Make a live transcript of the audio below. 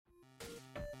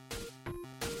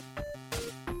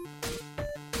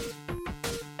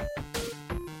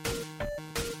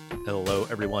Hello,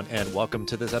 everyone, and welcome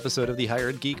to this episode of the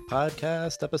Hired Geek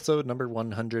Podcast, episode number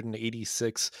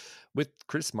 186 with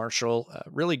Chris Marshall.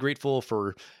 Really grateful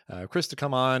for Chris to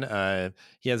come on.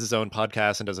 He has his own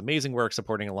podcast and does amazing work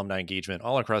supporting alumni engagement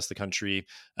all across the country.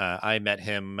 I met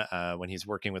him when he's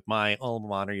working with my alma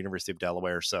mater, University of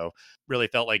Delaware, so really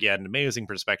felt like he had an amazing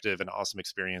perspective and awesome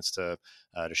experience to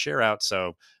share out.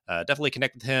 So definitely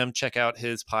connect with him. Check out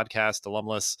his podcast,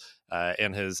 Alumnus,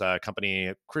 and his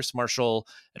company, Chris Marshall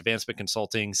Advancement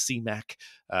Consulting, CMAC,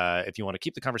 if you want to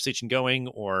keep the conversation going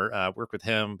or work with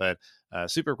him. But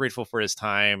super grateful for his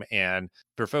time. And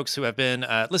for folks who have been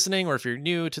listening, or if you're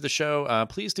new to the show,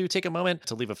 please do take a moment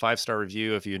to leave a 5-star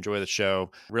review if you enjoy the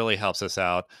show. Really helps us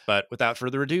out. But without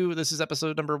further ado, this is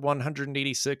episode number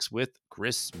 186 with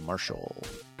Chris Marshall.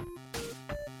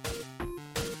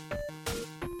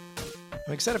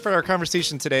 I'm excited for our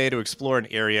conversation today to explore an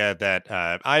area that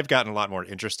I've gotten a lot more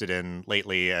interested in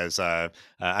lately as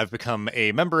I've become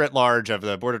a member at large of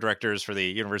the board of directors for the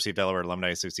University of Delaware Alumni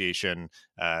Association.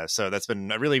 So that's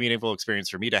been a really meaningful experience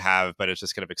for me to have, but it's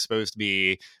just kind of exposed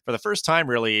me for the first time,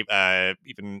 really,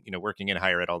 even working in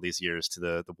higher ed all these years, to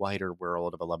the wider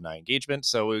world of alumni engagement.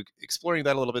 So we're exploring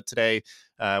that a little bit today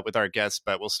with our guests,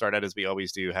 but we'll start out as we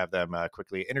always do, have them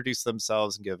quickly introduce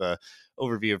themselves and give a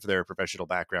overview of their professional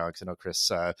background. Because I know, Chris,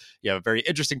 you have a very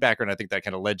interesting background. I think that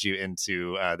kind of led you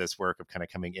into this work of kind of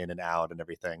coming in and out and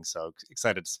everything. So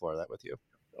excited to explore that with you.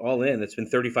 All in. It's been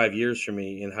 35 years for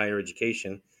me in higher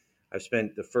education. I've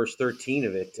spent the first 13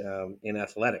 of it in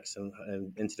athletics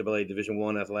and NCAA Division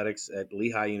I athletics at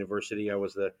Lehigh University. I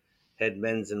was the head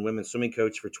men's and women's swimming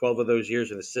coach for 12 of those years,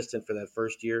 an assistant for that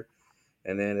first year.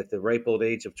 And then at the ripe old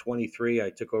age of 23, I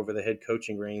took over the head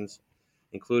coaching reins,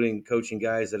 including coaching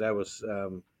guys that I was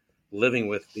living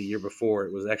with the year before.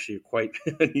 It was actually quite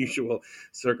unusual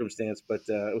circumstance, but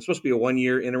it was supposed to be a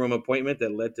 1-year interim appointment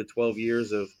that led to 12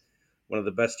 years of one of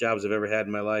the best jobs I've ever had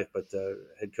in my life. But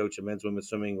head coach of men's women's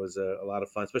swimming was a lot of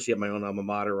fun, especially at my own alma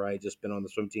mater where I had just been on the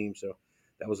swim team. So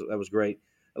that was great.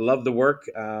 I loved the work.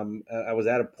 I was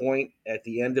at a point at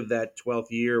the end of that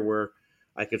 12th year where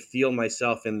I could feel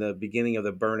myself in the beginning of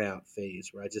the burnout phase,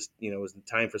 where I just, it was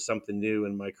time for something new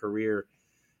in my career.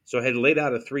 So I had laid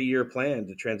out a 3-year plan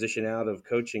to transition out of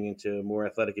coaching into more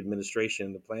athletic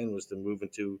administration. The plan was to move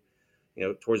into,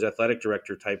 towards athletic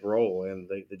director type role. And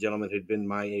the gentleman who'd been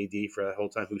my AD for that whole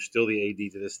time, who's still the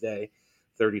AD to this day,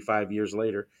 35 years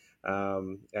later,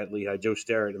 at Lehigh, Joe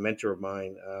Sterrett, a mentor of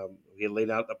mine, he had laid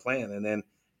out a plan. And then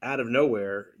out of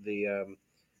nowhere, the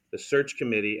search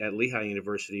committee at Lehigh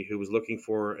University, who was looking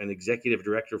for an executive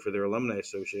director for their alumni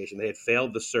association, they had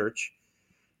failed the search,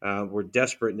 were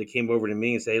desperate, and they came over to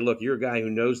me and said, "Hey, look, you're a guy who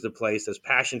knows the place, has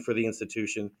passion for the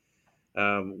institution.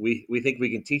 We think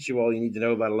we can teach you all you need to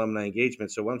know about alumni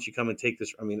engagement. So why don't you come and take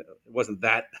this?" I mean, it wasn't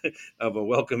that of a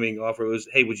welcoming offer. It was,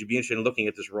 "Hey, would you be interested in looking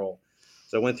at this role?"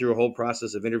 So I went through a whole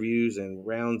process of interviews and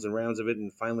rounds of it,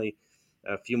 and finally,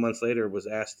 a few months later, was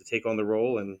asked to take on the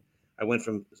role. And I went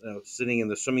from sitting in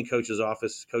the swimming coach's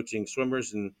office coaching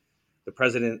swimmers, and the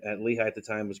president at Lehigh at the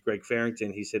time was Greg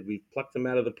Farrington. He said, "We plucked him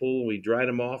out of the pool, we dried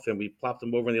him off, and we plopped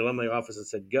him over in the alumni office and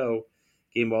said, go,"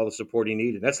 gave him all the support he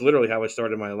needed. That's literally how I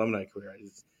started my alumni career.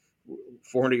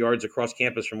 400 yards across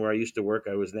campus from where I used to work.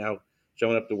 I was now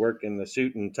showing up to work in the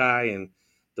suit and tie and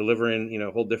delivering, a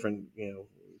whole different,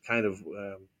 kind of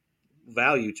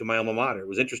value to my alma mater. It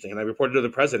was interesting. And I reported to the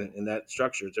president in that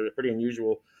structure. It's a pretty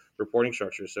unusual reporting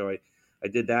structure. So I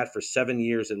did that for 7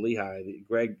 years at Lehigh.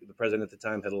 Greg, the president at the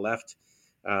time, had left.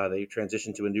 They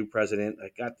transitioned to a new president. I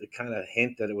got the kind of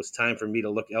hint that it was time for me to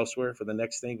look elsewhere for the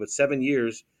next thing. But 7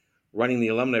 years running the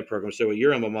alumni program. So at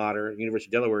your alma mater, University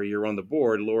of Delaware, you're on the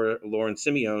board. Lauren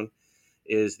Simeone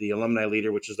is the alumni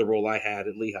leader, which is the role I had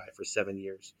at Lehigh for 7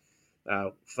 years.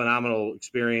 Phenomenal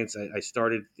experience. I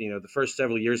started, the first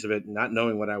several years of it not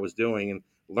knowing what I was doing, and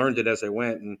learned it as I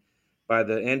went. And by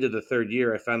the end of the third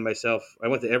year, I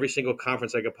went to every single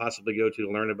conference I could possibly go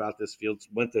to learn about this field,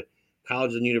 went to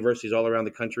colleges and universities all around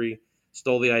the country,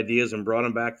 stole the ideas and brought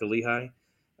them back to Lehigh.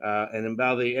 And then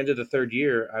by the end of the third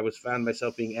year, I found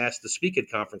myself being asked to speak at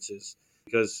conferences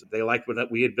because they liked what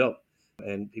we had built.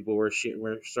 And people were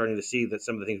starting to see that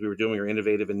some of the things we were doing are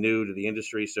innovative and new to the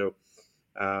industry. So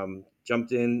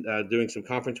jumped in doing some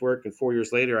conference work. And 4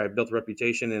 years later, I built a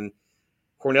reputation. And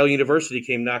Cornell University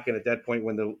came knocking at that point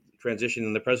when the transition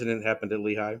and the president happened at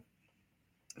Lehigh.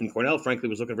 And Cornell, frankly,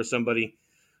 was looking for somebody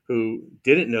who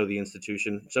didn't know the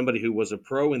institution, somebody who was a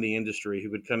pro in the industry, who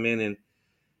could come in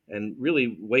and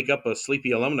really wake up a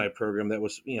sleepy alumni program that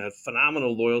was, had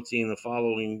phenomenal loyalty in the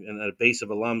following and a base of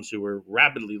alums who were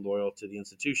rabidly loyal to the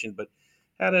institution, but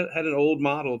had an old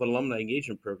model of an alumni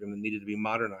engagement program that needed to be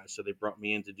modernized. So they brought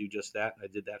me in to do just that. I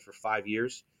did that for 5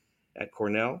 years at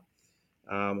Cornell.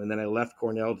 And then I left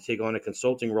Cornell to take on a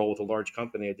consulting role with a large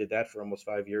company. I did that for almost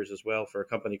 5 years as well for a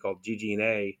company called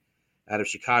GG&A out of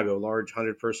Chicago, a large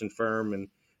 100-person firm. And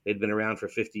they'd been around for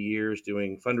 50 years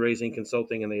doing fundraising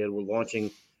consulting, and were launching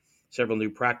several new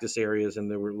practice areas, and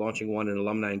they were launching one in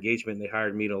alumni engagement. And they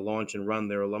hired me to launch and run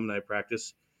their alumni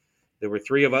practice. There were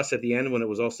three of us at the end when it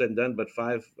was all said and done, but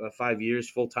 5 years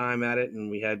full time at it,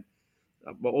 and we had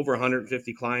over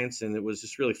 150 clients, and it was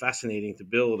just really fascinating to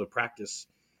build a practice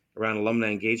around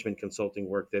alumni engagement consulting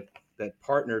work that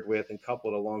partnered with and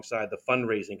coupled alongside the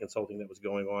fundraising consulting that was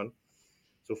going on.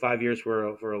 So 5 years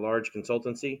for a large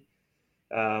consultancy.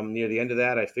 Near the end of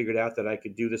that, I figured out that I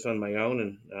could do this on my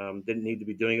own, and didn't need to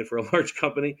be doing it for a large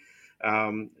company.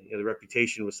 The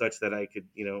reputation was such that I could,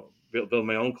 build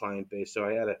my own client base. So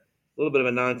I had a little bit of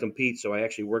a non-compete. So I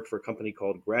actually worked for a company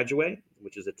called Graduate,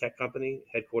 which is a tech company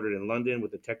headquartered in London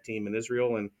with a tech team in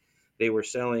Israel, and they were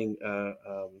selling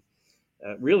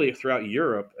really throughout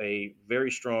Europe a very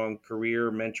strong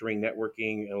career mentoring,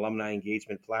 networking, and alumni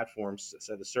engagement platforms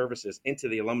set of services into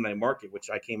the alumni market, which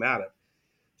I came out of.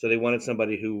 So they wanted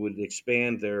somebody who would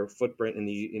expand their footprint in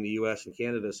the U.S. and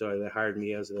Canada. So they hired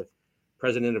me as the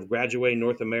president of Graduate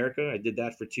North America. I did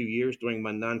that for 2 years during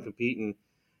my non-compete, and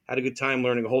had a good time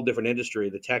learning a whole different industry,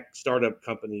 the tech startup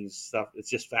companies stuff. It's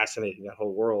just fascinating, that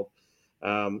whole world.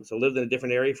 So lived in a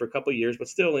different area for a couple of years, but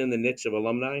still in the niche of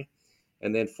alumni.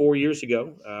 And then 4 years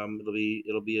ago,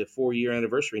 it'll be a 4-year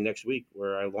anniversary next week,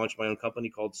 where I launched my own company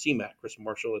called CMAC, Chris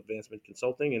Marshall Advancement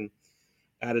Consulting, and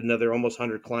added another almost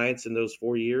 100 clients in those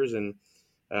 4 years. And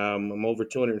I'm over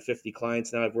 250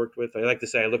 clients now I've worked with. I like to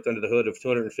say I looked under the hood of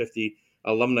 250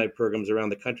 alumni programs around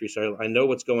the country. So I know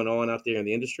what's going on out there in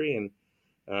the industry, and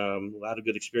a lot of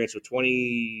good experience with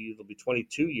it'll be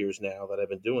 22 years now that I've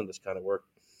been doing this kind of work,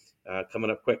 coming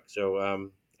up quick. So I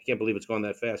can't believe it's gone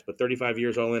that fast, but 35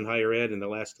 years all in higher ed, and the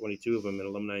last 22 of them in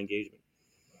alumni engagement.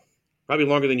 Probably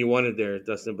longer than you wanted there,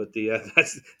 Dustin, but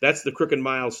that's the Crooked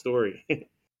Mile story.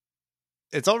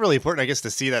 It's all really important, I guess, to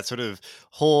see that sort of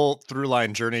whole through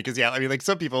line journey. Because, yeah, I mean, like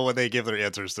some people, when they give their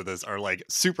answers to this, are like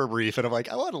super brief, and I'm like,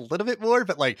 I want a little bit more.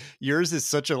 But like yours is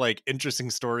such a like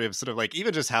interesting story of sort of like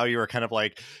even just how you were kind of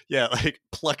like, yeah, like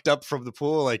plucked up from the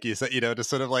pool, like you said, to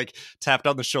sort of like tapped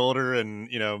on the shoulder and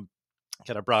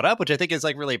kind of brought up, which I think is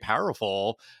like really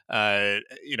powerful,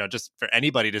 just for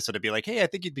anybody to sort of be like, hey, I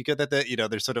think you'd be good at that.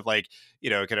 They're sort of like,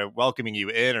 kind of welcoming you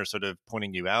in or sort of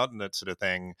pointing you out and that sort of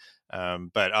thing.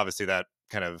 But obviously that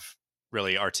kind of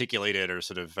really articulated or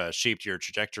sort of shaped your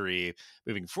trajectory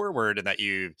moving forward, and that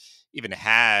you even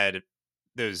had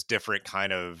those different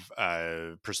kind of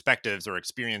perspectives or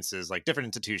experiences, like different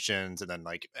institutions, and then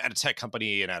like at a tech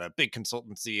company and at a big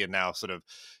consultancy, and now sort of,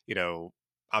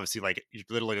 obviously like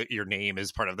literally your name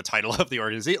is part of the title of the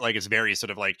organization. Like it's very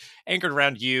sort of like anchored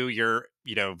around your,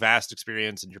 vast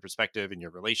experience and your perspective and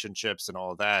your relationships and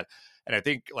all of that. And I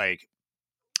think like,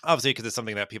 obviously, because it's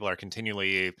something that people are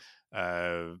continually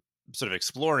uh, sort of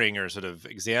exploring or sort of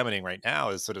examining right now,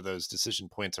 is sort of those decision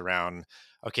points around,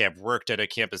 okay, I've worked at a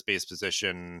campus-based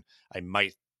position, I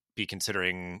might be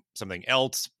considering something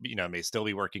else, may still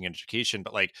be working in education,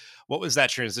 but like, what was that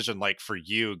transition like for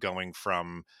you going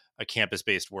from a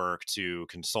campus-based work to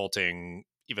consulting,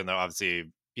 even though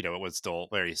obviously, it was still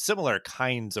very similar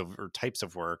kinds of or types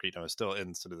of work, still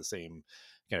in sort of the same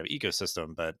kind of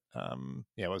ecosystem, but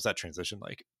yeah, what was that transition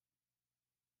like?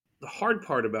 The hard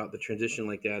part about the transition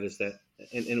like that is that,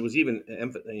 and it was even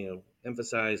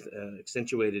emphasized,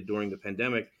 accentuated during the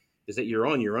pandemic, is that you're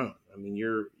on your own. I mean,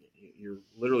 you're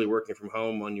literally working from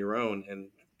home on your own and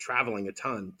traveling a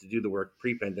ton to do the work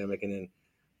pre-pandemic, and then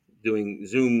doing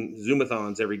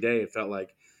Zoomathons every day. It felt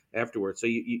like afterwards. So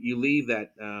you leave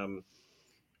that.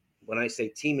 When I say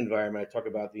team environment, I talk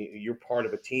about you're part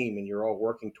of a team and you're all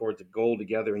working towards a goal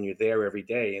together, and you're there every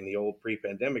day. In the old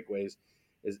pre-pandemic ways,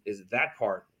 is that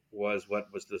part was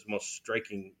what was the most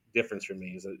striking difference for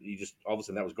me, is that you just all of a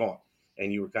sudden that was gone,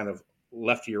 and you were kind of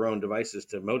left to your own devices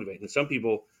to motivate. And some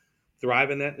people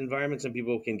thrive in that environment. Some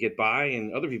people can get by,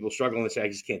 and other people struggle and say, I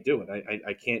just can't do it.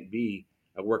 I can't be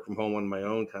a work from home on my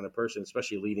own kind of person,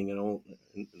 especially leading an own.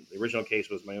 In the original case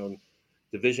was my own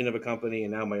division of a company,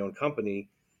 and now my own company.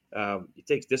 It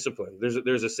takes discipline.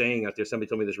 There's a saying out there. Somebody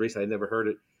told me this recently. I'd never heard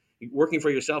it. Working for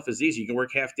yourself is easy. You can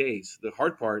work half days. The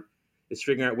hard part is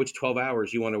figuring out which 12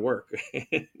 hours you want to work.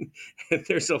 And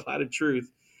there's a lot of truth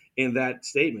in that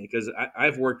statement, because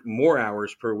I've worked more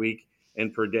hours per week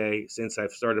and per day since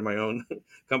I've started my own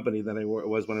company than I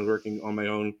was when I was working on my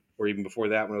own, or even before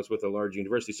that when I was with a large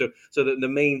university. So the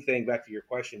main thing, back to your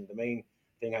question, the main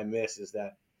thing I miss is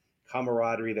that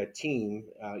camaraderie, that team.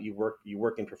 You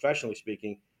work in professionally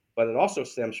speaking, but it also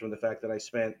stems from the fact that I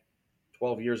spent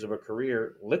 12 years of a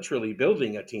career literally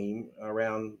building a team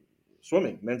around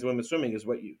swimming. Men's and women's swimming is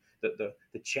what you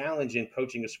the challenge in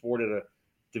coaching a sport at a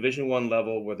Division I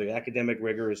level, where the academic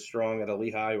rigor is strong at a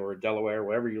Lehigh or a Delaware,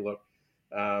 wherever you look.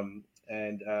 And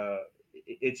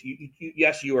it's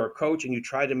yes, you are a coach and you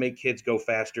try to make kids go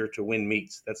faster to win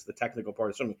meets. That's the technical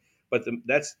part of swimming, but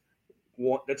that's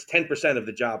 10% of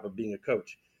the job of being a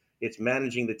coach. It's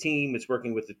managing the team. It's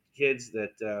working with the kids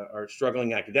that are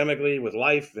struggling academically with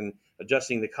life and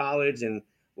adjusting to college and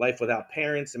life without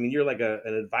parents. I mean, you're like an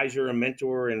advisor, a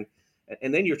mentor, and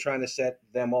then you're trying to set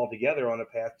them all together on a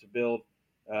path to build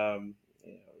um,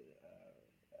 you know,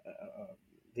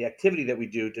 the activity that we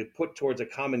do to put towards a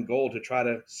common goal to try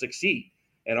to succeed.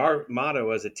 And our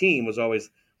motto as a team was always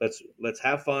let's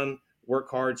have fun, work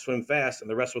hard, swim fast, and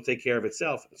the rest will take care of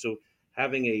itself. So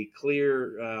having a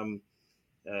clear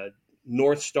uh,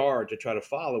 North Star to try to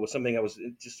follow was something that was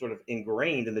just sort of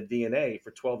ingrained in the DNA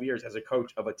for 12 years as a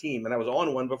coach of a team. And I was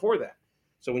on one before that.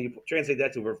 So when you translate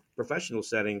that to a professional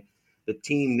setting, the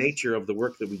team nature of the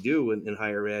work that we do in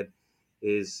higher ed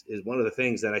is one of the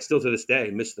things that I still to this day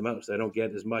miss the most. I don't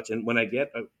get as much. And when I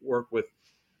get work with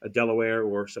a Delaware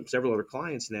or several other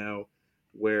clients now,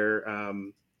 where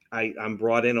I'm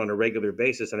brought in on a regular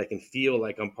basis and I can feel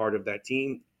like I'm part of that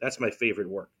team, that's my favorite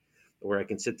work, where I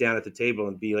can sit down at the table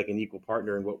and be like an equal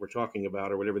partner in what we're talking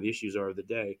about or whatever the issues are of the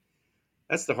day.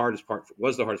 That's the hardest part.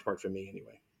 Was the hardest part for me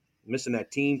anyway. Missing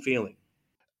that team feeling.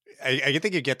 I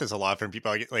think you get this a lot from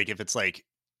people. Like if it's like,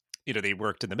 they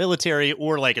worked in the military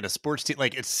or like in a sports team,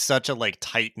 like it's such a like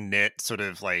tight knit sort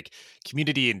of like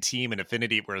community and team and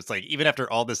affinity where it's like, even after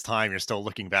all this time, you're still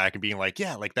looking back and being like,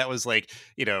 yeah, like that was like,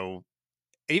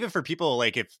 even for people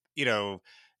like if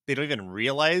they don't even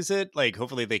realize it, like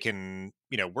hopefully they can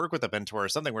work with a mentor or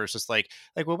something where it's just like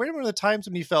well, where were the times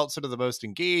when you felt sort of the most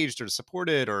engaged or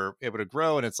supported or able to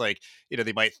grow? And it's like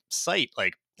they might cite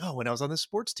like, oh, when I was on the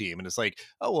sports team. And it's like,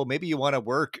 oh well, maybe you want to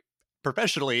work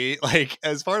professionally like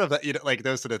as part of that, like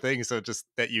those sort of things. So just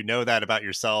that that about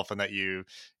yourself, and that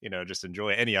just enjoy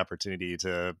any opportunity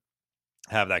to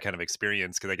have that kind of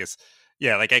experience. Because I guess,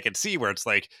 yeah, like I could see where it's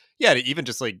like, yeah, to even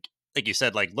just like you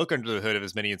said, like look under the hood of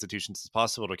as many institutions as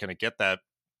possible to kind of get that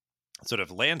sort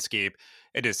of landscape.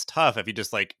 It is tough if you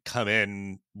just like come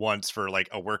in once for like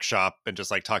a workshop and just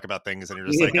like talk about things and you're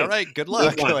just like, all right, good No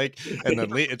luck. fun. Like, and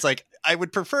then it's like, I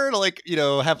would prefer to like,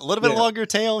 have a little bit Yeah. longer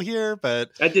tail here,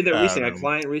 but, I did that recently. A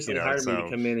client recently hired me to so,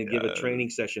 come in and give a uh, training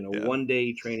session, a yeah. 1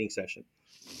 day training session.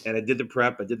 And I did the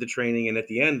prep, I did the training, and at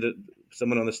the end,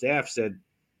 someone on the staff said,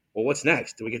 "Well, what's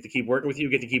next? Do we get to keep working with you?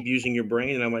 Get to keep using your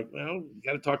brain?" And I'm like, "Well, you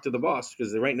got to talk to the boss,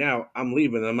 because right now I'm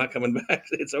leaving. And I'm not coming back.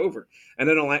 It's over." And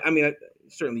I don't like. I mean,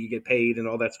 certainly you get paid and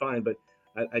all that's fine, but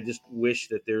I just wish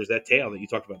that there's that tail that you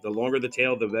talked about. The longer the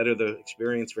tail, the better the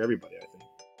experience for everybody, I think.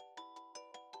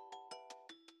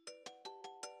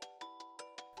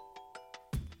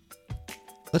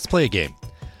 Let's play a game.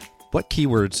 What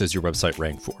keywords does your website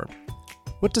rank for?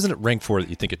 What doesn't it rank for that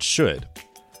you think it should?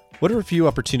 What are a few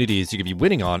opportunities you could be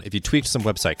winning on if you tweaked some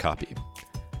website copy?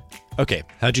 Okay,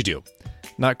 how'd you do?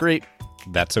 Not great?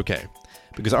 That's okay.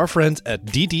 Because our friends at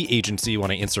DD Agency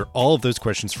want to answer all of those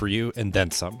questions for you and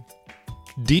then some.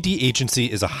 DD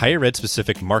Agency is a higher ed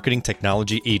specific marketing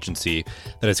technology agency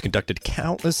that has conducted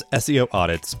countless SEO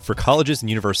audits for colleges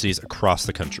and universities across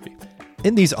the country.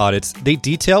 In these audits, they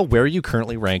detail where you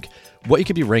currently rank, what you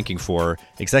could be ranking for,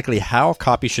 exactly how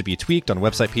copy should be tweaked on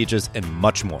website pages, and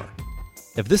much more.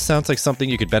 If this sounds like something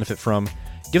you could benefit from,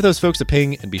 give those folks a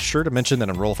ping and be sure to mention that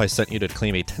Enrollify sent you to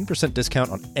claim a 10% discount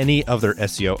on any of their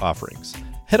SEO offerings.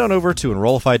 Head on over to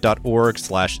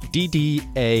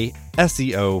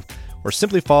enrollify.org/DDASEO or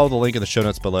simply follow the link in the show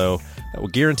notes below. That will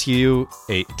guarantee you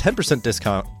a 10%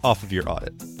 discount off of your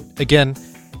audit. Again,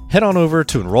 head on over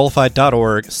to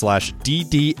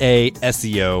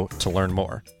enrollify.org/DDASEO to learn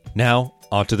more. Now,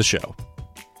 on to the show.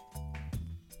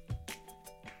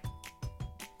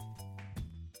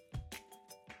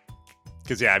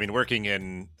 Because, yeah, I mean, working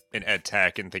in ed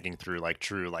tech and thinking through like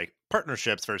true like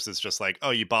partnerships versus just like,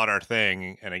 oh, you bought our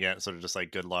thing. And again, sort of just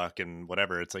like good luck and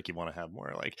whatever. It's like you want to have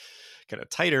more like kind of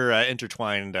tighter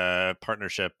intertwined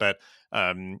partnership. But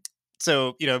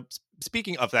so,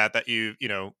 speaking of that you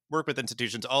work with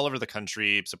institutions all over the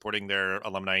country supporting their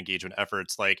alumni engagement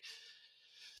efforts, like,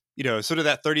 sort of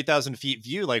that 30,000 feet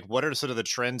view, like what are sort of the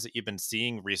trends that you've been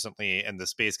seeing recently in the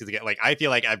space? Because again, like I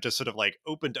feel like I've just sort of like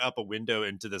opened up a window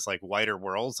into this like wider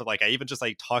world. So like I even just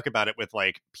like talk about it with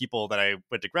like people that I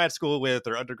went to grad school with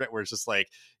or undergrad, where it's just like,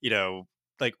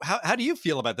 like how do you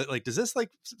feel about that? Like, does this like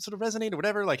sort of resonate or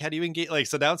whatever? Like, how do you engage? Like,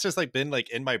 so now it's just like been like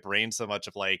in my brain so much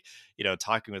of like,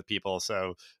 talking with people.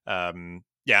 So,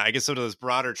 yeah, I guess some of those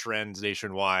broader trends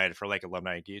nationwide for like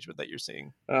alumni engagement that you're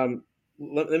seeing. Um,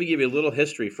 let me give you a little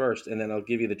history first, and then I'll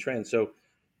give you the trend. So,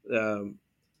 um,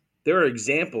 there are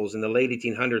examples in the late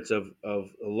 1800s of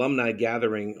alumni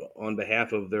gathering on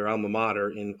behalf of their alma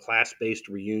mater in class-based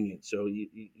reunions. So you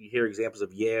hear examples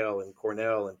of Yale and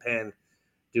Cornell and Penn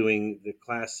doing the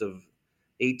class of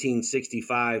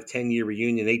 1865 10-year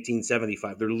reunion,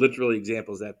 1875. They're literally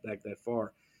examples that back that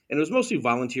far. And it was mostly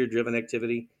volunteer-driven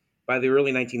activity. By the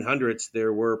early 1900s,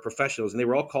 there were professionals, and they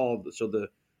were all called, so the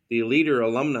leader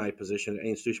alumni position at the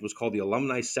institution was called the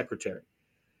alumni secretary.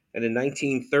 And in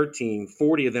 1913,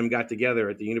 40 of them got together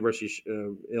at the University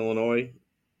of Illinois,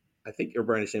 I think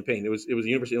Urbana-Champaign. It was the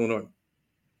University of Illinois,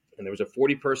 and there was a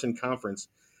 40-person conference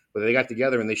where they got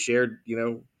together and they shared,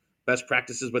 best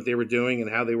practices, what they were doing,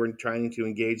 and how they were trying to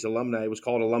engage alumni. It was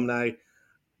called alumni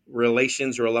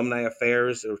relations or alumni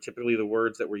affairs, or typically the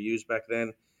words that were used back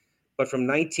then. But from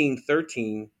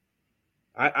 1913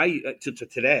 to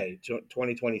today, to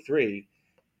 2023,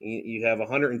 you have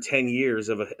 110 years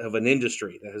of an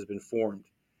industry that has been formed.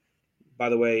 By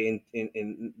the way,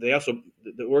 in they also,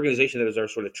 the organization that is our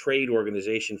sort of trade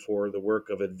organization for the work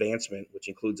of advancement, which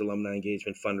includes alumni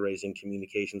engagement, fundraising,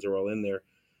 communications, are all in there.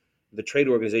 The trade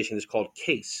organization is called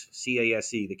CASE,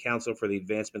 C-A-S-E, the Council for the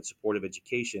Advancement Support of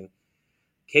Education.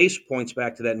 CASE points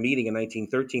back to that meeting in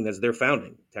 1913 as their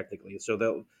founding, technically.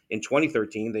 So in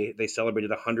 2013, they celebrated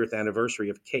the 100th anniversary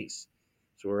of CASE.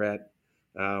 So we're at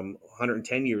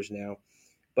 110 years now.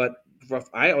 But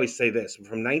I always say this: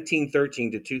 from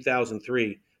 1913 to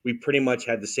 2003, we pretty much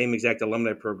had the same exact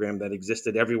alumni program that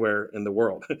existed everywhere in the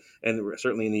world, and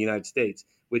certainly in the United States,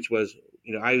 which was,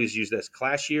 I always use this: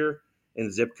 class year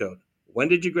and zip code. When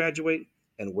did you graduate,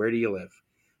 and where do you live?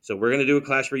 So we're going to do a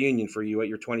class reunion for you at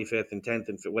your 25th and 10th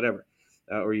and whatever,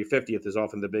 or your 50th is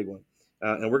often the big one.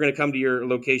 And we're going to come to your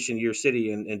location, your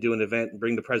city, and do an event and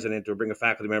bring the president or bring a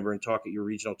faculty member and talk at your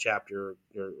regional chapter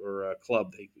or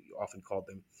club, they often called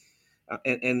them.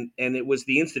 And it was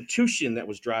the institution that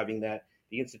was driving that.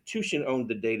 The institution owned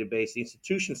the database. The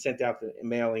institution sent out the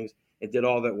mailings and did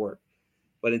all that work.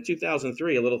 But in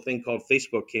 2003, a little thing called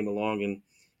Facebook came along and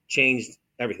changed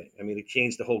everything. I mean, it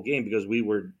changed the whole game because we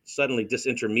were suddenly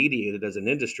disintermediated as an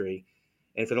industry.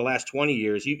 And for the last 20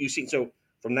 years, you see, so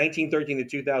from 1913 to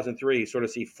 2003, sort of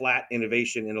see flat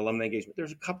innovation in alumni engagement.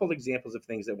 There's a couple of examples of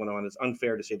things that went on. It's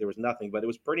unfair to say there was nothing, but it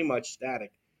was pretty much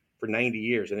static for 90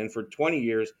 years. And then for 20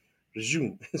 years,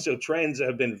 zoom. So trends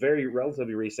have been very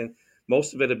relatively recent.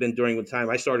 Most of it have been during the time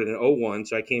I started in '01.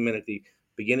 So I came in at the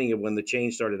beginning of when the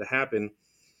change started to happen.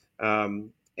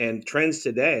 And trends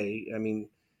today, I mean,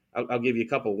 I'll give you a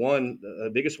couple. One,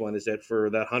 the biggest one is that for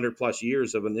that 100 plus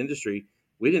years of an industry,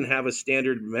 we didn't have a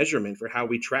standard measurement for how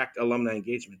we tracked alumni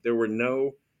engagement. There were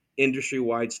no industry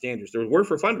wide standards. There were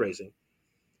for fundraising.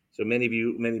 So many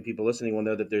people listening will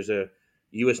know that there's a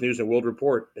U.S. News and World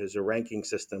Report is a ranking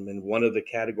system, and one of the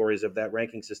categories of that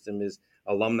ranking system is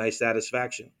alumni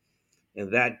satisfaction.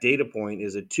 And that data point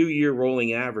is a 2-year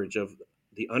rolling average of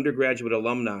the undergraduate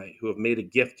alumni who have made a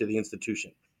gift to the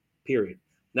institution, period.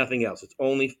 Nothing else. It's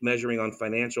only measuring on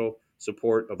financial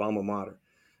support of alma mater.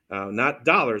 Not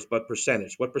dollars, but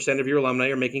percentage. What percent of your alumni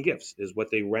are making gifts is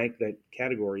what they rank that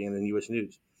category in U.S.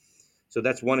 News. So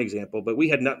that's one example. But we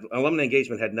had not, alumni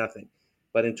engagement had nothing.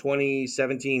 But in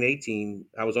 2017, 18,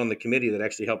 I was on the committee that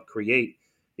actually helped create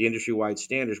the industry-wide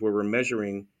standards where we're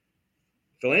measuring.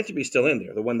 Philanthropy is still in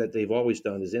there. The one that they've always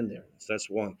done is in there. So that's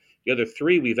one. The other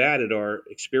three we've added are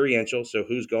experiential. So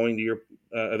who's going to your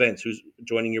events? Who's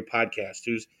joining your podcast?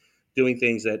 Who's doing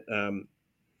things that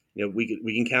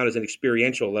we can count as an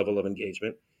experiential level of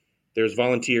engagement. There's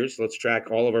volunteers. Let's track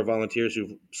all of our volunteers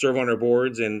who serve on our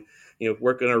boards and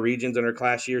work in our regions and our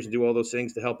class years and do all those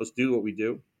things to help us do what we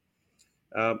do.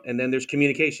 And then there's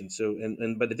communication. So,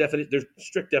 but there's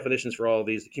strict definitions for all of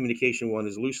these. The communication one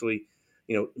is loosely,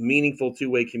 meaningful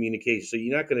two-way communication. So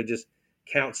you're not going to just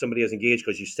count somebody as engaged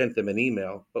because you sent them an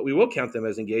email, but we will count them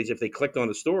as engaged if they clicked on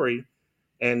a story,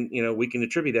 and we can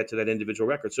attribute that to that individual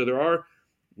record. So there are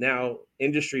now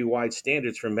industry-wide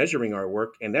standards for measuring our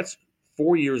work, and that's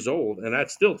 4 years old, and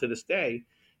that's still to this day.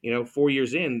 4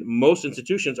 years in, most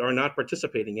institutions are not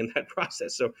participating in that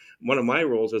process. So one of my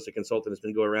roles as a consultant has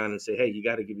been to go around and say, hey, you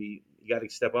got to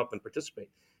step up and participate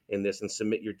in this and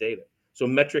submit your data. So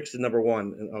metrics is number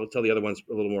one, and I'll tell the other ones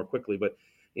a little more quickly. But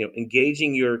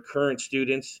engaging your current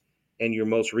students and your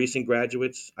most recent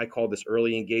graduates, I call this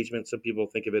early engagement. Some people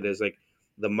think of it as like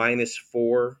the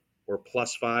 -4 or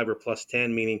 +5 or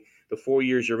 +10, meaning the 4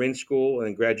 years you're in school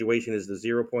and graduation is the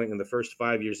 0 point, and the first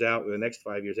 5 years out, or the next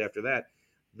 5 years after that.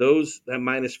 Those, that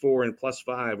 -4 and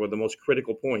 +5, are the most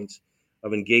critical points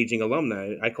of engaging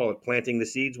alumni. I call it planting the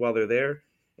seeds while they're there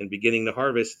and beginning the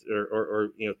harvest,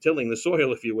 or tilling the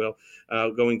soil, if you will,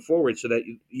 going forward, so that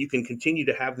you can continue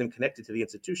to have them connected to the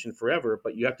institution forever.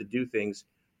 But you have to do things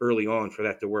early on for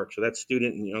that to work. So that's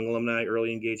student and young alumni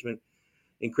early engagement.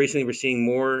 Increasingly, we're seeing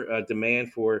more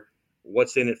demand for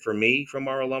what's in it for me from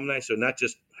our alumni. So not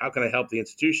just how can I help the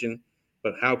institution,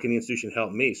 but how can the institution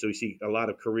help me? So we see a lot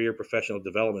of career professional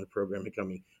development programming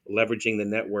coming, leveraging the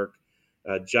network,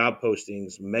 job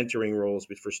postings, mentoring roles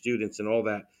for students, and all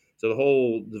that. So the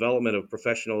whole development of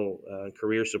professional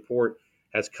career support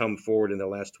has come forward in the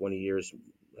last 20 years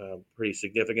pretty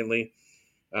significantly.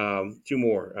 Two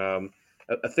more.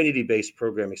 Affinity based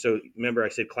programming. So remember, I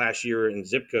said class year and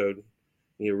zip code,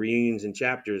 reunions and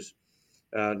chapters.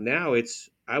 Now it's,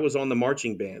 I was on the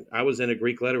marching band. I was in a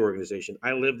Greek letter organization.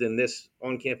 I lived in this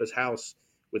on campus house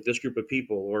with this group of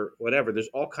people, or whatever. There's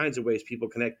all kinds of ways people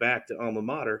connect back to alma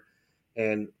mater,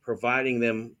 and providing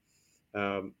them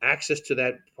access to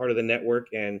that part of the network,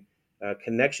 and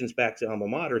connections back to alma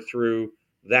mater through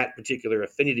that particular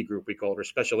affinity group, we call it, or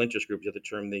special interest group is the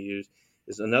term they use,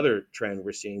 is another trend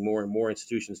we're seeing more and more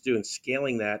institutions do. And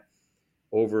scaling that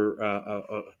over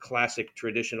a classic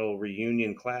traditional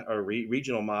reunion class or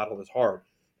regional model is hard,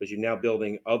 because you're now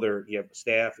building other, you have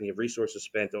staff and you have resources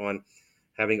spent on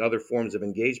having other forms of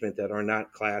engagement that are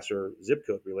not class or zip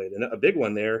code related. And a big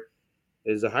one there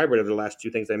is a hybrid of the last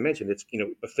two things I mentioned. It's,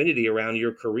 affinity around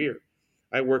your career.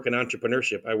 I work in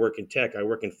entrepreneurship. I work in tech. I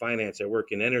work in finance. I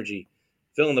work in energy.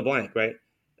 Fill in the blank, right?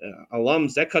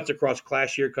 Alums, that cuts across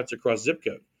class year, cuts across zip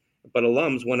code. But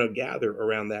alums want to gather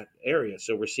around that area.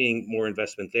 So we're seeing more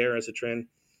investment there as a trend.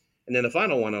 And then the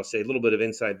final one, I'll say a little bit of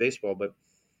inside baseball, but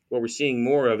what we're seeing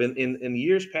more of in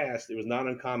years past, it was not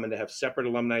uncommon to have separate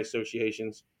alumni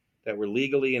associations that were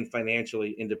legally and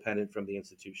financially independent from the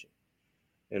institution.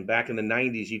 And back in the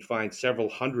 90s, you'd find several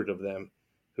hundred of them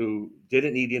who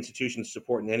didn't need the institution's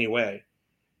support in any way.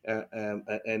 And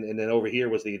then over here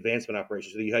was the advancement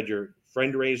operation. So you had your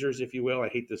friend raisers, if you will. I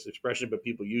hate this expression, but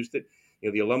people used it.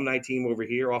 The alumni team over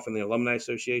here, often the alumni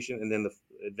association, and then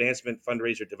the advancement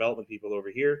fundraiser development people over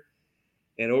here.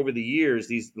 And over the years,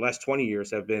 these last 20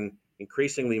 years have been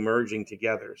increasingly merging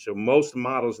together. So most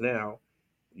models now,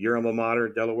 your alma mater,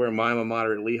 Delaware, my alma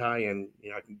mater at Lehigh, and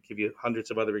I can give you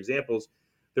hundreds of other examples.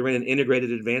 They're in an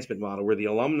integrated advancement model where the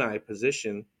alumni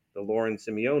position, the Lauren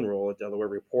Simeone role at Delaware,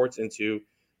 reports into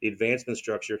the advancement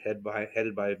structure headed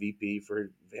by a VP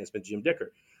for advancement, Jim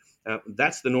Dicker.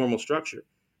 That's the normal structure.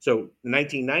 So in the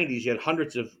 1990s, you had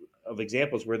hundreds of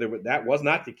examples where that was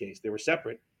not the case. They were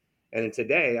separate. And in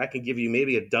today, I can give you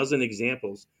maybe a dozen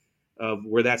examples of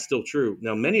where that's still true.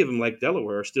 Now, many of them, like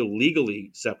Delaware, are still legally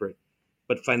separate,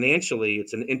 but financially,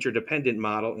 it's an interdependent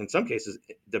model, in some cases,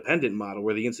 dependent model,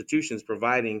 where the institution is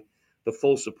providing the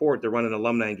full support to run an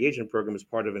alumni engagement program as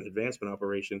part of an advancement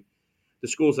operation. The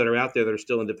schools that are out there that are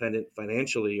still independent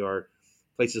financially are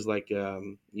places like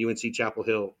UNC Chapel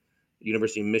Hill,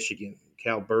 University of Michigan,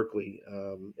 Cal Berkeley,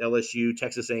 LSU,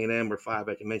 Texas A&M, or five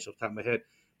I can mention off the top of my head.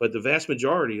 But the vast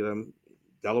majority of them,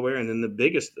 Delaware, and then the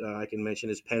biggest I can mention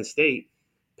is Penn State.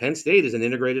 Penn State is an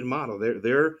integrated model.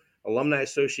 Their alumni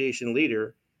association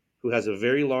leader, who has a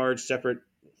very large separate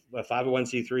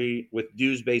 501c3 with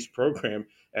dues-based program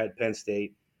at Penn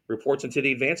State, reports into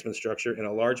the advancement structure, and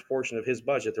a large portion of his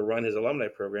budget to run his alumni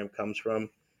program comes from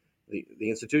the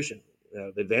institution,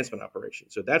 the advancement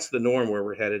operation. So that's the norm where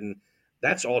we're headed, and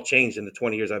that's all changed in the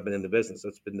 20 years I've been in the business.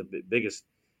 That's been the biggest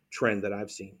trend that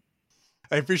I've seen.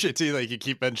 I appreciate too, like you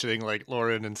keep mentioning like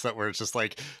Lauren and stuff, where it's just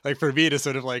like for me to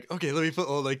sort of like, okay, let me put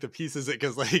all like the pieces in,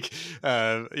 because like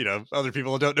other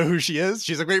people don't know who she is.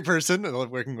 She's a great person, and I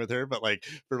love working with her. But like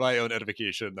for my own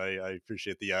edification, I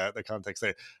appreciate the context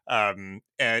there. And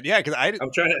yeah, because I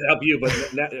I'm trying to help you, but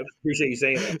I appreciate you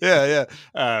saying that.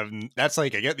 yeah, that's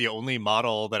like again the only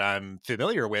model that I'm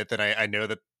familiar with, and I know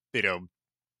that you know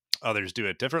others do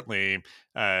it differently.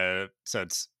 So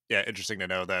it's yeah interesting to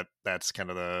know that that's kind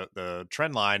of the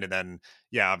trend line, and then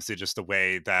yeah, obviously just the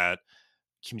way that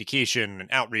communication and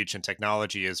outreach and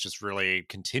technology is just really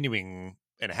continuing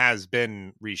and has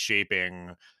been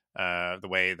reshaping the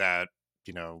way that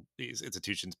these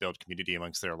institutions build community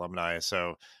amongst their alumni.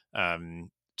 So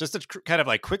just to kind of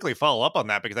like quickly follow up on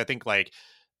that, because I think like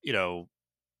you know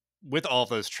with all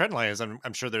those trend lines,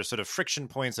 I'm sure there's sort of friction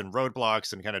points and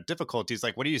roadblocks and kind of difficulties.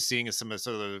 Like, what are you seeing as some of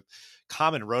sort of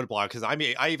common roadblocks? Because I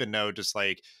mean, I even know just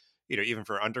like, even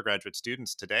for undergraduate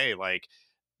students today, like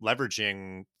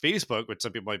leveraging Facebook, which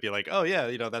some people might be like, oh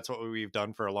yeah, that's what we've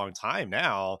done for a long time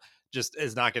now, just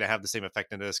is not going to have the same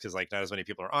effectiveness because like not as many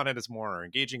people are on it as more or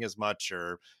engaging as much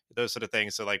or those sort of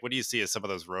things. So like, what do you see as some of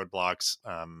those roadblocks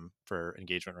for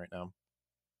engagement right now?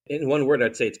 In one word,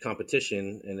 I'd say it's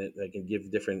competition, and I can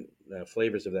give different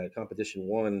flavors of that. Competition,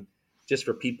 one, just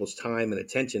for people's time and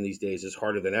attention these days is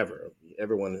harder than ever.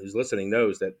 Everyone who's listening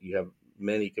knows that you have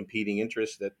many competing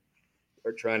interests that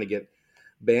are trying to get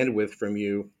bandwidth from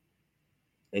you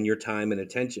and your time and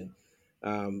attention.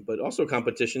 But also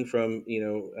competition from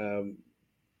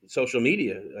social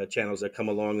media channels that come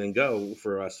along and go.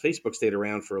 For us, Facebook stayed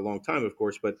around for a long time, of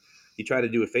course, but you try to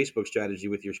do a Facebook strategy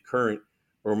with your current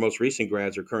or most recent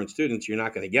grads or current students, you're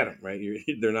not going to get them, right?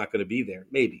 They're not going to be there.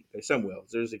 Maybe some will.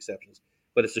 There's exceptions,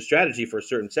 but it's a strategy for a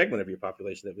certain segment of your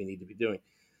population that we need to be doing.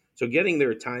 So getting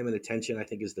their time and attention, I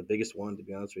think, is the biggest one. To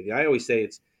be honest with you, I always say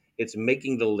it's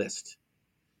making the list.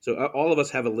 So all of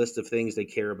us have a list of things they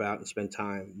care about and spend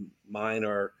time. Mine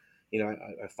are,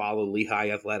 I follow Lehigh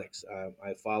athletics.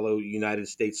 I follow United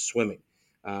States swimming.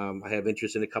 I have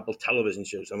interest in a couple of television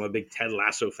shows. I'm a big Ted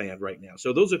Lasso fan right now.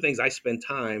 So those are things I spend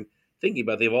time thinking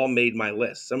about. They've all made my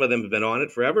list. Some of them have been on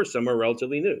it forever. Some are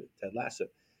relatively new. Ted Lasso.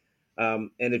 And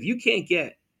if you can't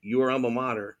get your alma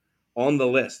mater on the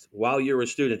list while you're a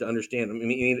student to understand, I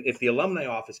mean, if the alumni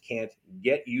office can't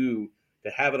get you to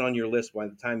have it on your list by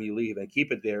the time you leave and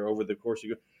keep it there over the course of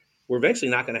your, we're eventually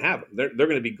not going to have them. They're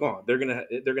going to be gone. They're going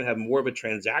to have more of a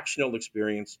transactional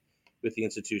experience with the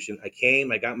institution. I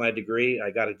came, I got my degree,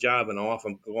 I got a job, and off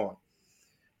I'm gone.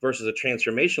 Versus a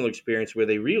transformational experience where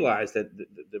they realized that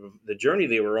the journey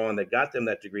they were on that got them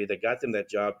that degree, that got them that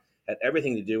job, had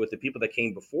everything to do with the people that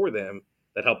came before them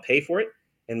that helped pay for it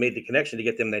and made the connection to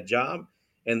get them that job.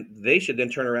 And they should then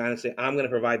turn around and say, I'm going to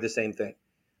provide the same thing.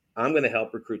 I'm going to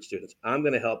help recruit students. I'm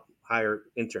going to help hire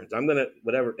interns. I'm going to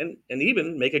whatever, and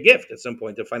even make a gift at some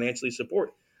point to financially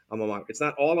support alma mater. It's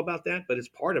not all about that, but it's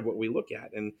part of what we look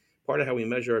at and part of how we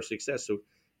measure our success. So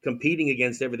competing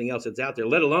against everything else that's out there,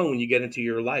 let alone when you get into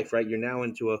your life, right? You're now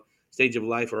into a stage of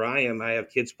life where I am. I have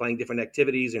kids playing different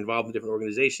activities, involved in different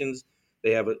organizations.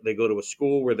 They go to a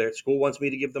school where their school wants me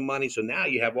to give them money. So now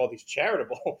you have all these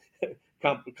charitable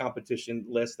competition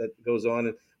lists that goes on.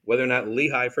 And whether or not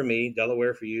Lehigh for me,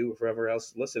 Delaware for you, or whoever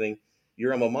else listening,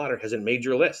 your alma mater hasn't made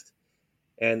your list.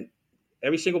 And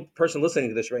every single person listening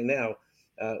to this right now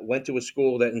went to a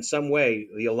school that in some way,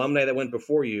 the alumni that went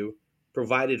before you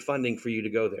provided funding for you to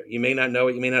go there. You may not know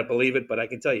it, you may not believe it, but I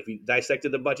can tell you, if you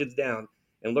dissected the budgets down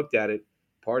and looked at it,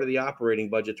 part of the operating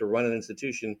budget to run an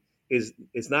institution is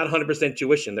it's not 100%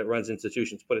 tuition that runs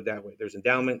institutions. Put it that way. There's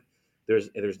endowment, there's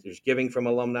giving from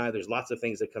alumni, there's lots of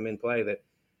things that come in play that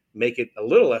make it a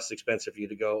little less expensive for you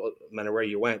to go, no matter where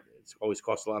you went. It's always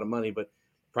costs a lot of money, but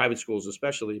private schools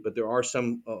especially. But there are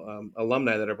some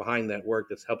alumni that are behind that work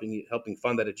that's helping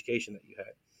fund that education that you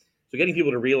had. So getting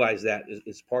people to realize that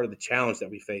is part of the challenge that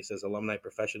we face as alumni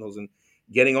professionals, and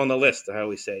getting on the list, I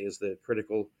always say, is the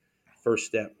critical first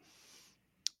step.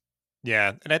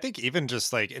 Yeah, and I think even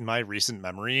just like in my recent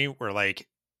memory where like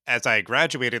as I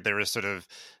graduated there was sort of,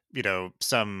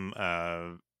 some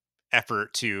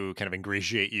effort to kind of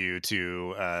ingratiate you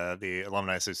to the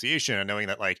alumni association and knowing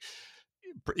that like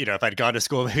if I'd gone to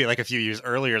school maybe like a few years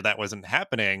earlier, that wasn't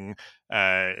happening,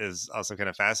 is also kind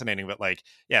of fascinating. But like,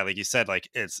 yeah, like you said, like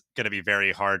it's going to be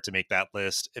very hard to make that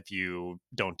list if you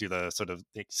don't do the sort of,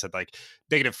 like you said, like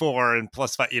 -4 and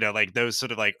 +5, like those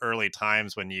sort of like early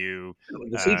times when you,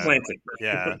 The seed uh, planting.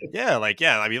 yeah, like,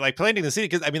 yeah, I mean, like planting the seed,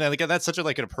 because I mean, like that's such a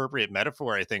like an appropriate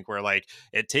metaphor, I think, where like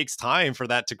it takes time for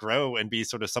that to grow and be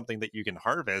sort of something that you can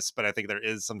harvest. But I think there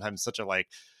is sometimes such a like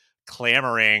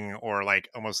clamoring or like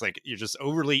almost like you're just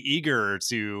overly eager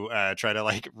to try to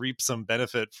like reap some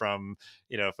benefit from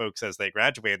folks as they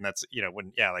graduate, and that's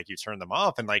when yeah like you turn them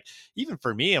off. And like even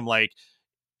for me I'm like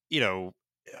you know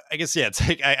I guess yeah it's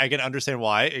like I can understand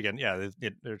why, again, yeah,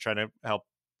 they're trying to help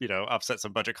offset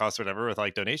some budget costs or whatever with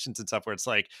like donations and stuff, where it's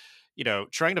like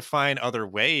trying to find other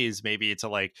ways maybe to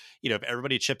like if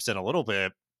everybody chips in a little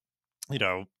bit,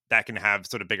 that can have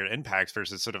sort of bigger impacts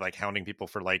versus sort of like hounding people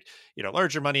for like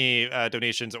larger money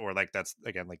donations, or like that's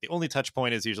again like the only touch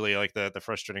point is usually like the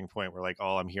frustrating point where like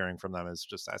all I'm hearing from them is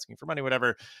just asking for money,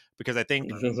 whatever. Because I think,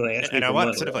 They ask me and I for want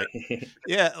money, sort of like, right?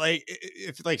 yeah, like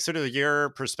if like sort of your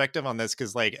perspective on this,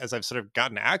 because like as I've sort of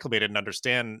gotten acclimated and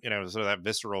understand sort of that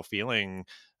visceral feeling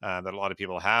that a lot of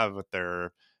people have with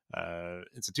their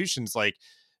institutions, like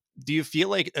do you feel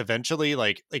like eventually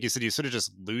like you said, you sort of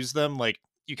just lose them, like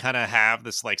you kind of have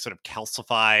this like sort of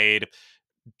calcified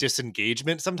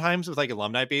disengagement sometimes with like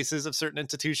alumni bases of certain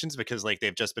institutions because like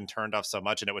they've just been turned off so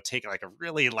much, and it would take like a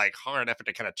really like hard effort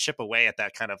to kind of chip away at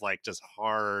that kind of like just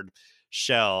hard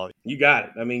shell. You got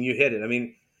it. I mean, you hit it. I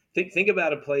mean, think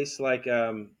about a place like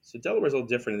so Delaware's a little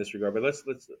different in this regard, but let's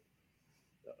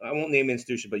I won't name an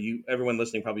institution, but you everyone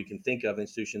listening probably can think of an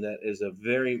institution that is a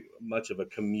very much of a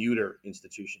commuter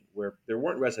institution where there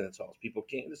weren't residence halls. People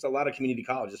came. There's a lot of community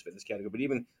colleges fit in this category, but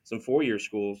even some 4-year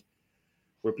schools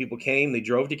where people came, they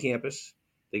drove to campus,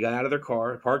 they got out of their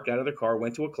car, parked out of their car,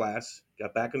 went to a class,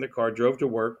 got back in their car, drove to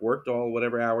work, worked all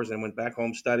whatever hours, and went back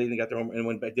home, studied, and got their home and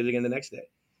went back, did it again the next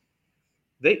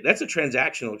day. That's a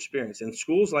transactional experience, and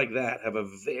schools like that have a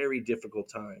very difficult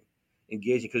time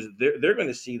engaging because they're going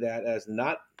to see that as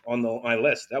not on my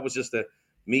list. That was just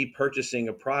me purchasing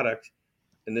a product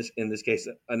in this case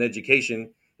an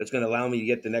education that's going to allow me to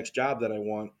get the next job that I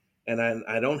want, and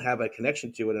I don't have a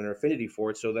connection to it and an affinity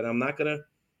for it, so that I'm not going to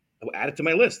add it to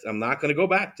my list. I'm not going to go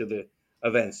back to the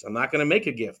events. I'm not going to make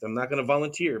a gift. I'm not going to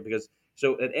volunteer because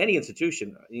so at any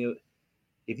institution,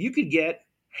 if you could get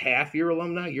half your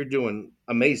alumni, you're doing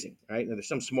amazing, right? Now, there's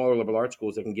some smaller liberal arts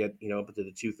schools that can get, up into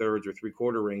the 2/3 or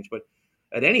 3/4 range, but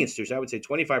at any institution, I would say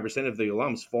 25% of the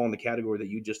alums fall in the category that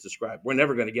you just described. We're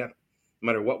never going to get them, no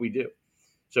matter what we do.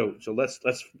 So let's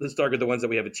target the ones that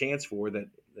we have a chance for that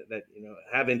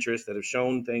have interest, that have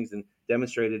shown things and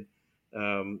demonstrated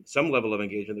some level of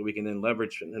engagement that we can then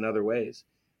leverage in other ways.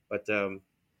 But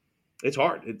it's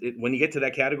hard. When you get to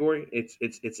that category,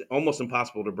 it's almost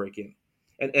impossible to break in.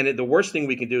 And the worst thing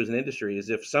we can do as an industry is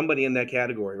if somebody in that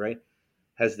category, right,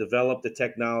 has developed the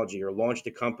technology or launched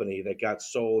a company that got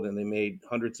sold and they made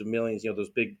hundreds of millions, those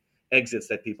big exits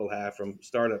that people have from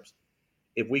startups.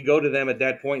 If we go to them at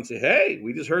that point and say, hey,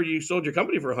 we just heard you sold your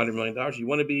company for $100 million. You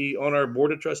want to be on our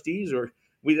board of trustees? Or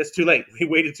that's too late. We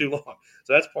waited too long.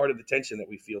 So that's part of the tension that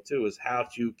we feel too, is how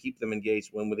to keep them engaged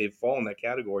when they've fallen in that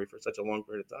category for such a long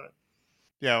period of time.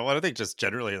 Yeah, well, I think just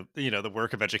generally, the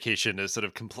work of education is sort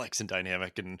of complex and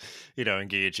dynamic and,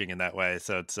 engaging in that way.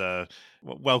 So it's a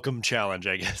welcome challenge,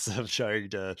 I guess, of trying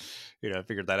to,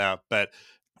 figure that out. But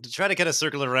to try to kind of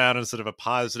circle around on sort of a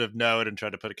positive note and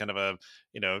try to put a kind of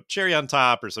a, cherry on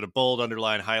top or sort of bold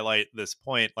underline highlight this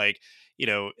point, like,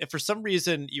 if for some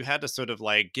reason you had to sort of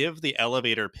like give the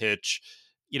elevator pitch,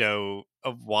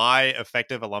 of why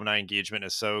effective alumni engagement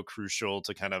is so crucial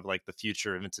to kind of like the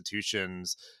future of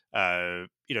institutions.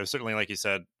 Certainly, like you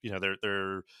said,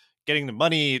 they're getting the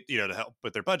money, to help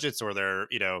with their budgets, or they're,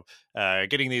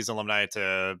 getting these alumni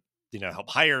to, help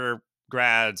hire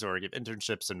grads or give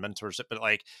internships and mentorship. But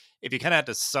like, if you kind of had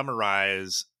to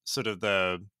summarize sort of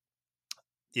the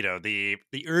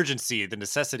urgency, the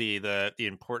necessity, the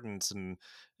importance, and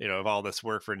of all this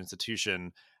work for an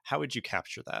institution, how would you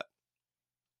capture that?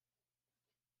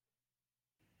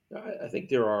 I think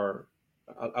there are.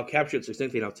 I'll capture it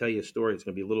succinctly, and I'll tell you a story. It's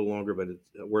going to be a little longer, but it's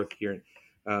worth hearing.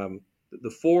 The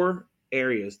four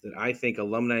areas that I think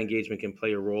alumni engagement can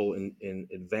play a role in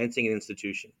advancing an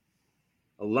institution.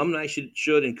 Alumni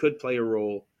should and could play a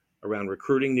role around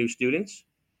recruiting new students,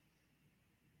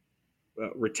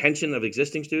 retention of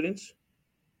existing students,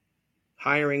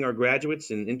 hiring our graduates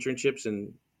and internships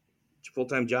and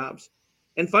full-time jobs,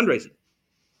 and fundraising.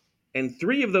 And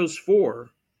three of those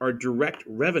four are direct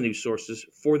revenue sources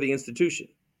for the institution.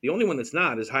 The only one that's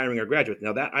not is hiring our graduates.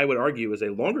 Now, that I would argue is a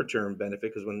longer term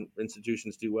benefit, because when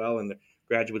institutions do well and the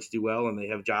graduates do well and they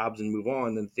have jobs and move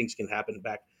on, then things can happen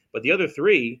back. But the other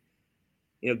three,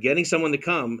 getting someone to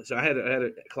come. So I had a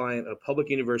client, a public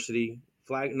university,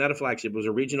 not a flagship, it was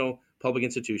a regional public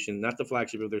institution, not the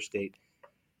flagship of their state.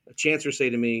 A chancellor say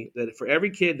to me that for every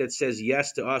kid that says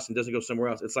yes to us and doesn't go somewhere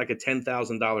else, it's like a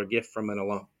 $10,000 gift from an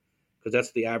alum, because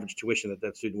that's the average tuition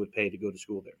that student would pay to go to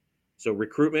school there. So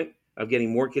recruitment of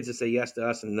getting more kids to say yes to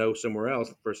us and no somewhere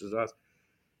else versus us.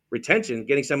 Retention,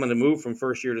 getting someone to move from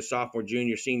first year to sophomore,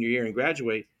 junior, senior year and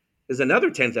graduate, is another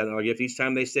 $10,000 gift each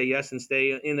time they say yes and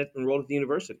stay enrolled at the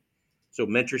university. So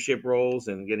mentorship roles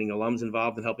and getting alums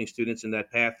involved in helping students in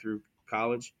that path through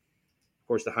college. Of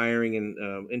course, the hiring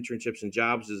and internships and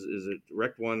jobs is a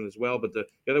direct one as well. But the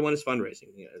other one is fundraising.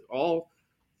 All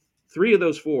three of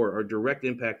those four are direct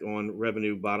impact on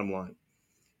revenue bottom line.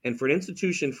 And for an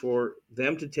institution, for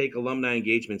them to take alumni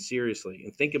engagement seriously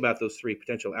and think about those three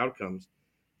potential outcomes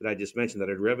that I just mentioned that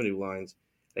are revenue lines,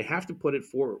 they have to put it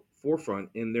forefront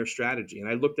in their strategy. And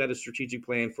I looked at a strategic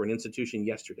plan for an institution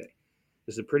yesterday.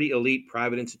 This is a pretty elite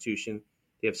private institution.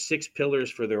 They have 6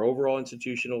 pillars for their overall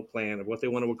institutional plan of what they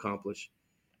want to accomplish.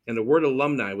 And the word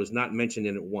alumni was not mentioned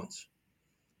in it once.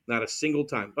 Not a single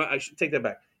time. I should take that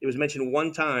back. It was mentioned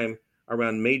one time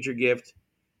around major gift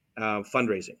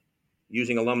fundraising,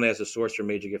 using alumni as a source for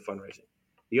major gift fundraising.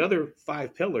 The other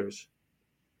five pillars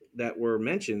that were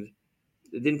mentioned,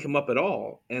 it didn't come up at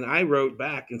all. And I wrote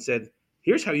back and said,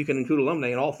 here's how you can include alumni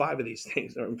in all five of these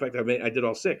things. Or in fact, I did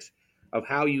all six of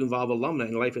how you involve alumni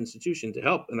in life institution to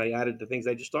help. And I added the things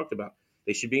I just talked about.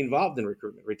 They should be involved in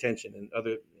recruitment, retention, and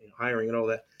other hiring and all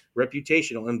that.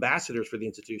 Reputational ambassadors for the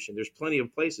institution. There's plenty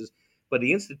of places, but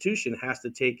the institution has to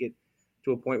take it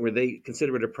to a point where they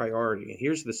consider it a priority. And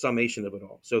here's the summation of it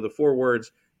all. So the four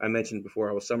words I mentioned before,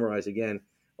 I will summarize again,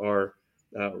 are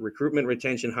recruitment,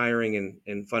 retention, hiring,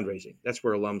 and fundraising. That's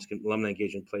where alumni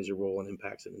engagement plays a role and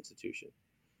impacts an institution.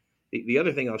 The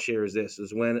other thing I'll share is this: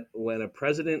 is when a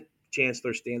president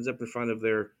chancellor stands up in front of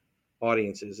their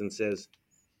audiences and says,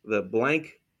 "The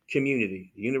blank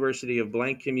community, the University of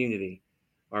blank community,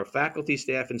 our faculty,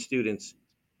 staff, and students,"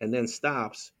 and then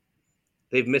stops,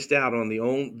 they've missed out on the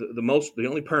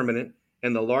only permanent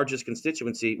and the largest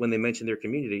constituency when they mention their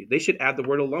community. They should add the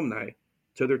word alumni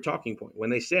to their talking point. When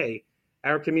they say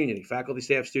our community, faculty,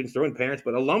 staff, students, throw in parents,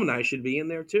 but alumni should be in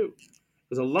there too.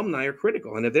 Because alumni are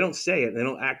critical. And if they don't say it, and they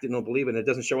don't act it, and don't believe it, and it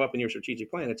doesn't show up in your strategic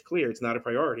plan, it's clear it's not a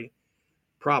priority.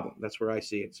 Problem. That's where I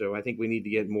see it. So I think we need to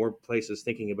get more places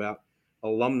thinking about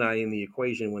alumni in the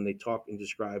equation when they talk and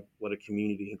describe what a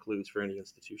community includes for any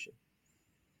institution.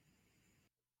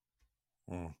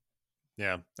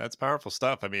 Yeah, that's powerful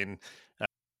stuff. I mean,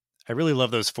 I really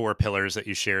love those four pillars that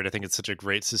you shared. I think it's such a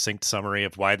great, succinct summary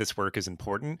of why this work is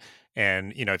important.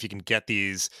 And, if you can get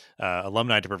these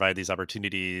alumni to provide these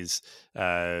opportunities,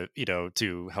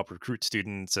 to help recruit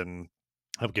students and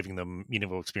help giving them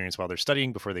meaningful experience while they're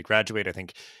studying before they graduate, I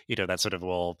think, that sort of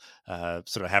will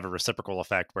sort of have a reciprocal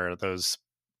effect where those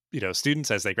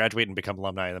students, as they graduate and become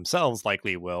alumni themselves,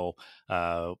 likely will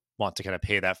want to kind of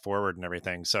pay that forward and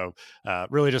everything. So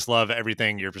really just love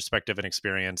everything, your perspective and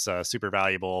experience, super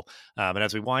valuable. And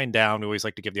as we wind down, we always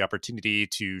like to give the opportunity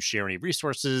to share any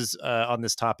resources on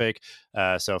this topic.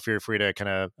 So feel free to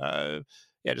kind of,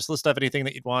 just list off anything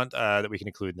that you'd want that we can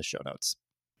include in the show notes.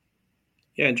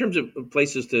 Yeah, in terms of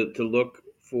places to look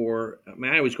for,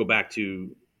 I always go back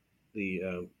to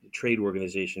the trade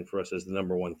organization for us as the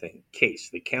number one thing.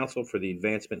 CASE, the Council for the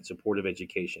Advancement and Support of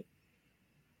Education.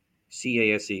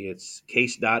 CASE, it's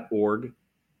case.org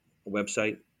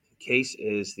website. CASE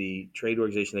is the trade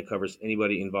organization that covers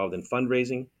anybody involved in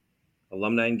fundraising,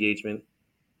 alumni engagement,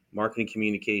 marketing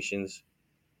communications,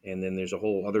 and then there's a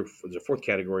fourth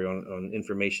category on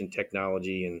information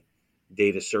technology and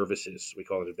data services. We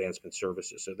call it advancement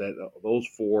services. So that those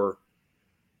four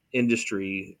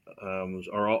industries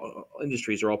are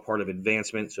all part of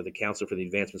advancement. So the Council for the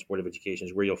Advancement Support of Education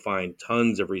is where you'll find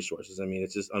tons of resources. I mean,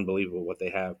 it's just unbelievable what they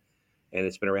have, and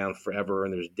it's been around forever.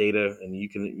 And there's data, and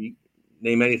you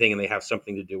name anything, and they have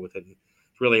something to do with it. And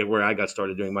it's really where I got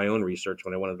started doing my own research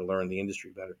when I wanted to learn the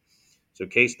industry better. So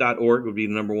case.org would be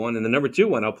the number one, and the number two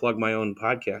one, I'll plug my own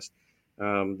podcast,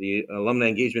 the Alumni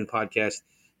Engagement Podcast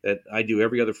that I do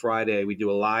every other Friday. We do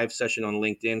a live session on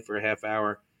LinkedIn for a half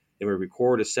hour. Then we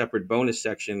record a separate bonus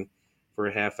section for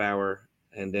a half hour,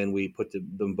 and then we put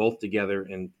them both together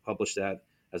and publish that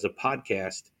as a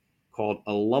podcast called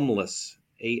Alumless,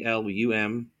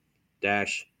 ALUM-LESS.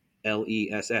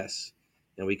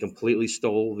 And we completely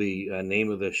stole the name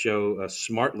of the show,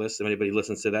 Smartless. If anybody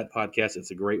listens to that podcast,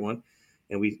 it's a great one.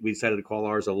 And we decided to call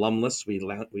ours Alumless. We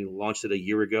launched it a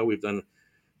year ago. We've done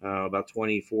about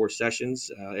 24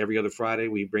 sessions. Every other Friday,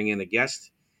 we bring in a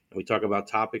guest, and we talk about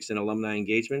topics in alumni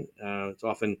engagement. It's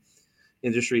often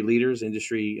industry leaders,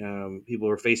 people who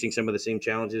are facing some of the same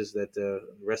challenges that the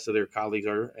rest of their colleagues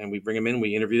are, and we bring them in.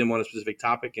 We interview them on a specific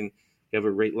topic, and we have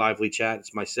a great lively chat.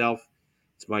 It's myself.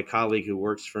 It's my colleague who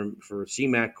works for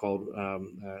CMAC called,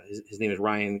 his name is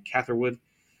Ryan Catherwood.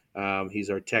 He's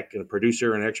our tech and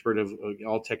producer and expert of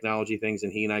all technology things,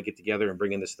 and he and I get together and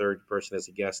bring in this third person as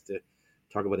a guest to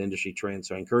talk about industry trends.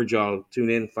 So I encourage y'all to tune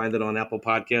in, find it on Apple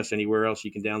Podcasts, anywhere else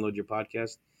you can download your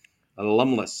podcast.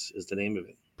 Alumless is the name of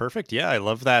it. Perfect. Yeah, I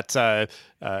love that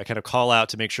kind of call out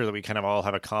to make sure that we kind of all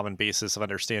have a common basis of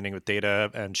understanding with data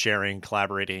and sharing,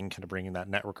 collaborating, kind of bringing that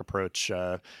network approach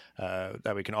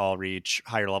that we can all reach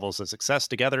higher levels of success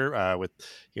together with,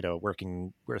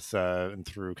 working with and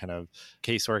through kind of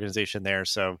case organization there.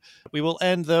 So we will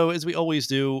end, though, as we always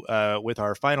do, with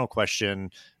our final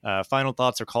question, final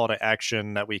thoughts or call to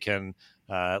action that we can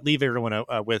leave everyone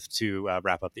with to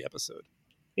wrap up the episode.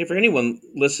 Yeah, for anyone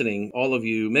listening,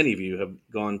 many of you have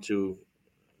gone to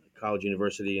college,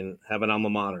 university, and have an alma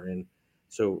mater. And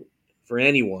so for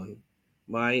anyone,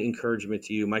 my encouragement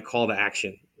to you, my call to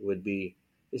action would be,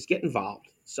 is get involved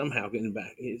somehow, getting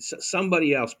back.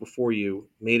 Somebody else before you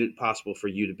made it possible for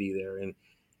you to be there.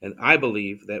 And I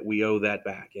believe that we owe that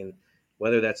back. And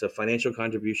whether that's a financial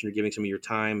contribution or giving some of your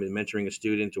time and mentoring a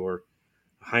student or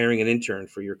hiring an intern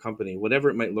for your company, whatever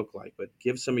it might look like, but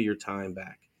give some of your time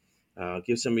back.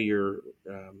 Give some of your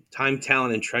time,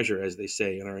 talent, and treasure, as they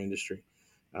say in our industry.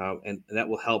 And that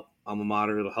will help alma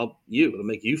mater. It'll help you. It'll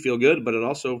make you feel good, but it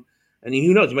also, and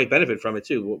who knows, you might benefit from it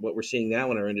too. What we're seeing now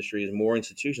in our industry is more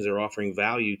institutions are offering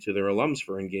value to their alums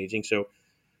for engaging. So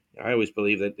I always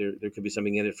believe that there could be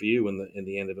something in it for you in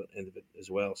the end of it as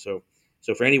well. So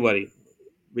for anybody,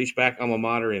 reach back alma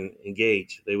mater and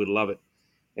engage. They would love it.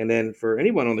 And then for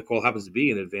anyone on the call happens to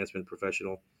be an advancement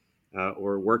professional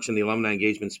or works in the alumni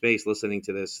engagement space listening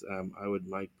to this,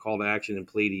 my call to action and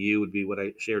plea to you would be what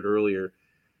I shared earlier.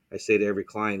 I say to every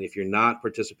client, if you're not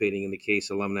participating in the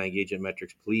CASE alumni engagement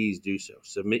metrics, please do so.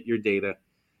 Submit your data.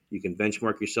 You can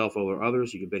benchmark yourself over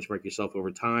others. You can benchmark yourself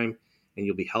over time, and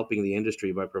you'll be helping the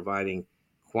industry by providing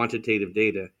quantitative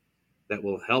data that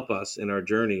will help us in our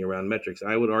journey around metrics.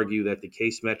 I would argue that the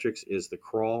CASE metrics is the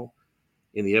crawl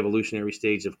in the evolutionary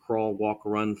stage of crawl, walk,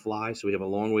 run, fly. So we have a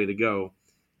long way to go.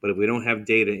 But if we don't have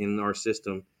data in our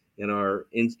system, in our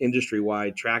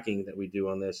industry-wide tracking that we do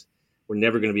on this, we're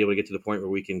never going to be able to get to the point where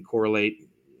we can correlate,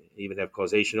 even have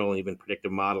causational and even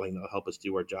predictive modeling that'll help us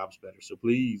do our jobs better. So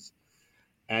please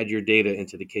add your data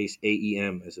into the CASE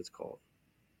AEM, as it's called.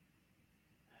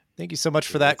 Thank you so much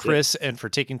for that, Chris, and for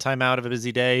taking time out of a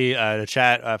busy day to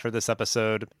chat for this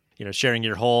episode. Sharing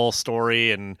your whole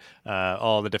story and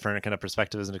all the different kind of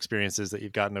perspectives and experiences that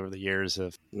you've gotten over the years.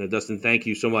 Dustin, thank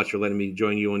you so much for letting me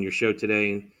join you on your show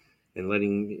today and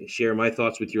letting me share my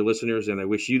thoughts with your listeners. And I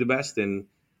wish you the best, and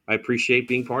I appreciate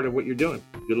being part of what you're doing.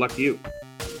 Good luck to you.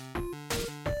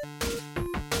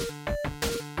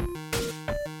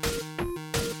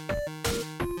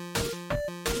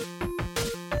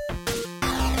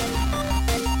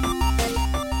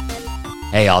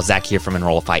 Hey y'all, Zach here from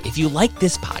Enrollify. If you like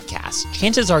this podcast,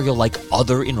 chances are you'll like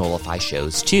other Enrollify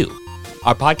shows too.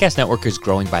 Our podcast network is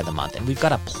growing by the month, and we've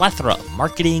got a plethora of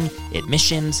marketing,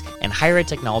 admissions, and higher ed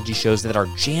technology shows that are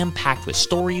jam-packed with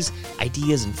stories,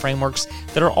 ideas, and frameworks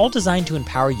that are all designed to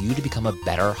empower you to become a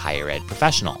better higher ed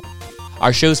professional.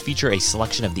 Our shows feature a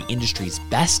selection of the industry's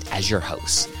best as your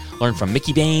hosts. Learn from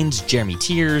Mickey Baines, Jeremy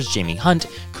Tears, Jamie Hunt,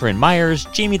 Corinne Myers,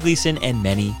 Jamie Gleason, and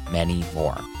many, many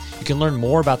more. You can learn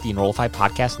more about the Enrollify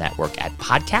Podcast Network at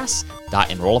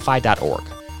podcasts.enrollify.org.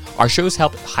 Our shows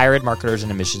help higher ed marketers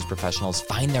and admissions professionals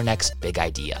find their next big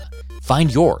idea.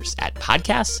 Find yours at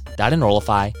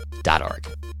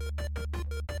podcasts.enrollify.org.